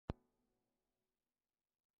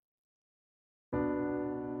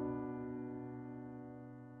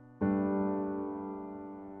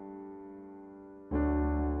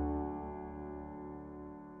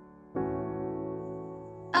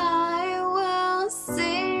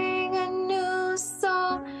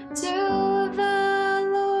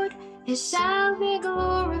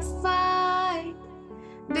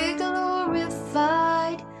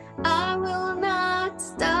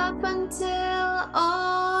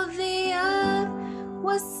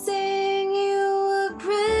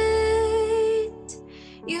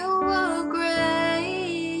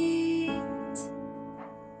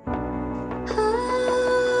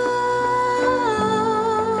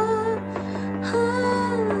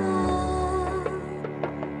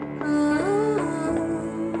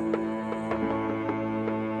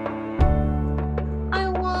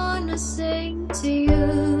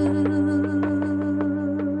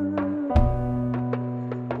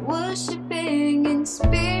worshiping in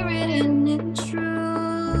spirit and in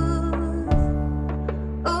truth.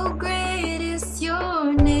 Oh, great is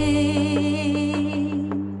your name,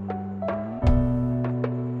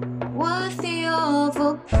 worthy of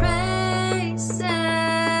all praises.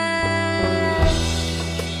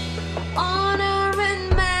 Honor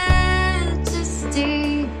and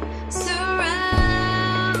majesty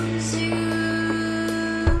surrounds you.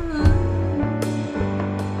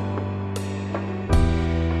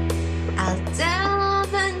 I'll tell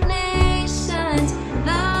the nations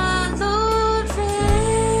the Lord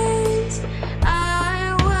reigns.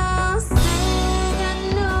 I will sing a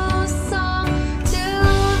new song to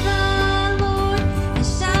the Lord. He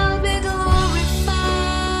shall be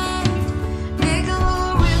glorified, be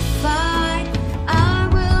glorified. I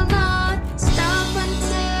will not stop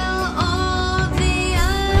until all the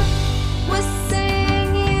earth will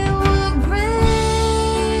sing. You are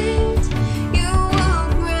great, you are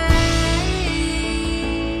great.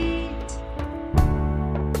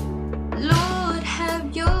 Lord,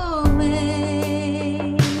 have your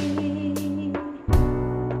way,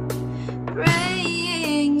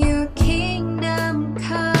 praying your kingdom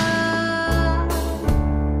come.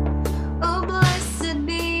 Oh, blessed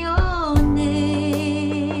be your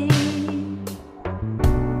name.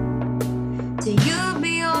 To you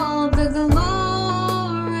be all the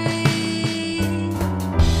glory,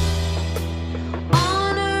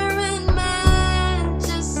 honor and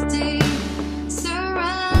majesty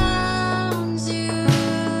surrounds you.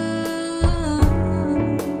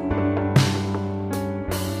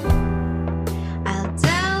 I'll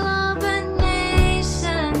tell all the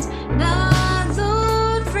nations the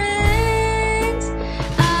Lord reigns.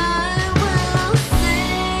 I will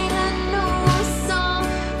sing a new song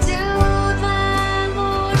to the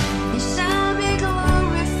Lord. He shall be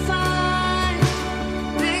glorified,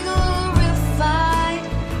 be glorified.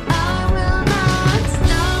 I will not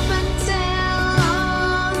stop until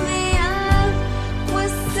all the earth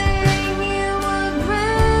will sing. You are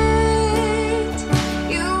great,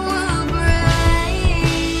 you are great.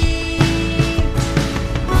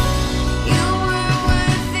 You are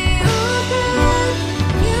worthy, O God.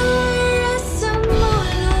 You are awesome, O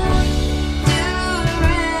Lord. Do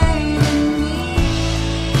reign in me.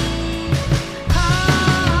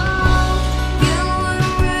 Oh, you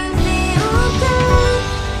are worthy, O God.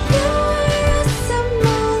 You are awesome,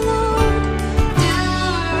 O Lord. Do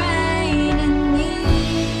reign in me.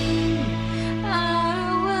 I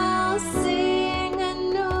will sing a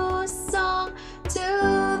new song to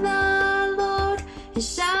the Lord. He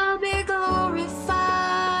shall be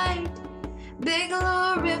glorified, be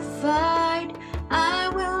glorified. I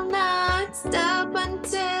will not stop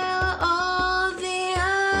until all the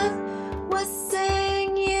earth will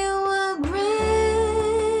sing. You are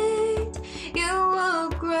great, you are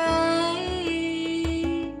great.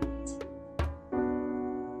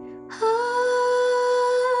 Ah,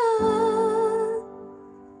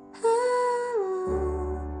 ah,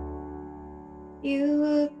 you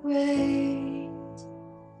are great,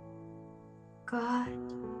 God.